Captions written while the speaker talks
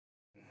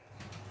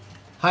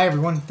Hi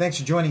everyone, thanks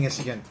for joining us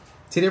again.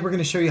 Today we're going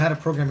to show you how to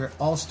program your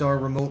Allstar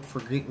Remote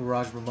for Gate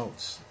Garage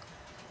remotes.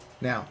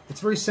 Now,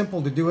 it's very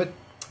simple to do it,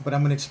 but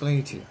I'm going to explain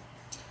it to you.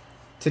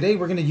 Today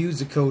we're going to use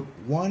the code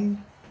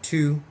 1,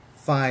 2,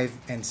 5,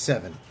 and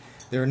 7.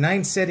 There are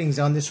 9 settings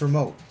on this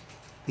remote.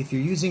 If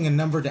you're using a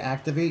number to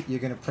activate,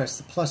 you're going to press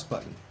the plus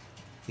button.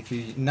 If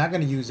you're not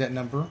going to use that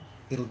number,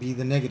 it'll be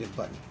the negative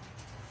button.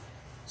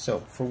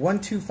 So for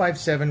 1, 2, 5,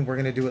 7, we're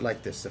going to do it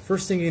like this. The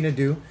first thing you're going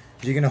to do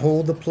is you're going to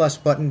hold the plus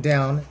button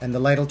down and the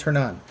light will turn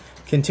on.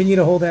 Continue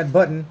to hold that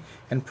button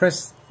and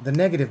press the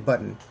negative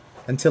button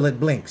until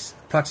it blinks,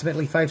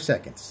 approximately 5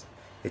 seconds.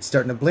 It's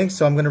starting to blink,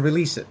 so I'm going to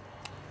release it.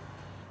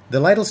 The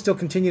light will still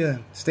continue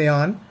to stay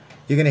on.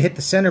 You're going to hit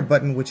the center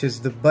button, which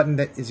is the button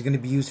that is going to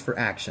be used for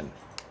action.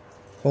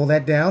 Hold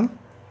that down.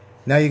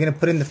 Now you're going to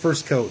put in the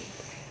first code.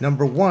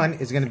 Number 1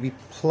 is going to be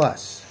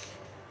plus.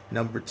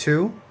 Number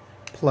 2,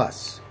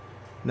 plus.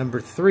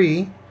 Number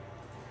 3,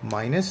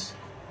 minus.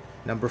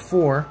 Number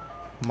 4,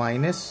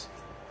 minus.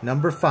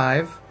 Number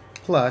 5,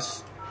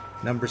 plus.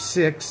 Number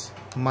 6,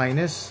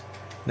 minus.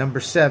 Number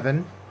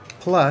 7,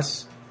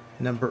 plus.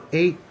 Number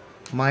 8,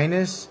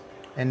 minus.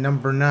 And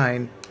number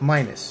 9,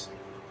 minus.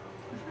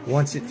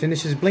 Once it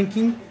finishes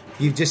blinking,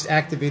 you've just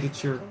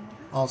activated your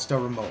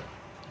Allstar Remote.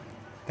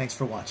 Thanks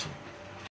for watching.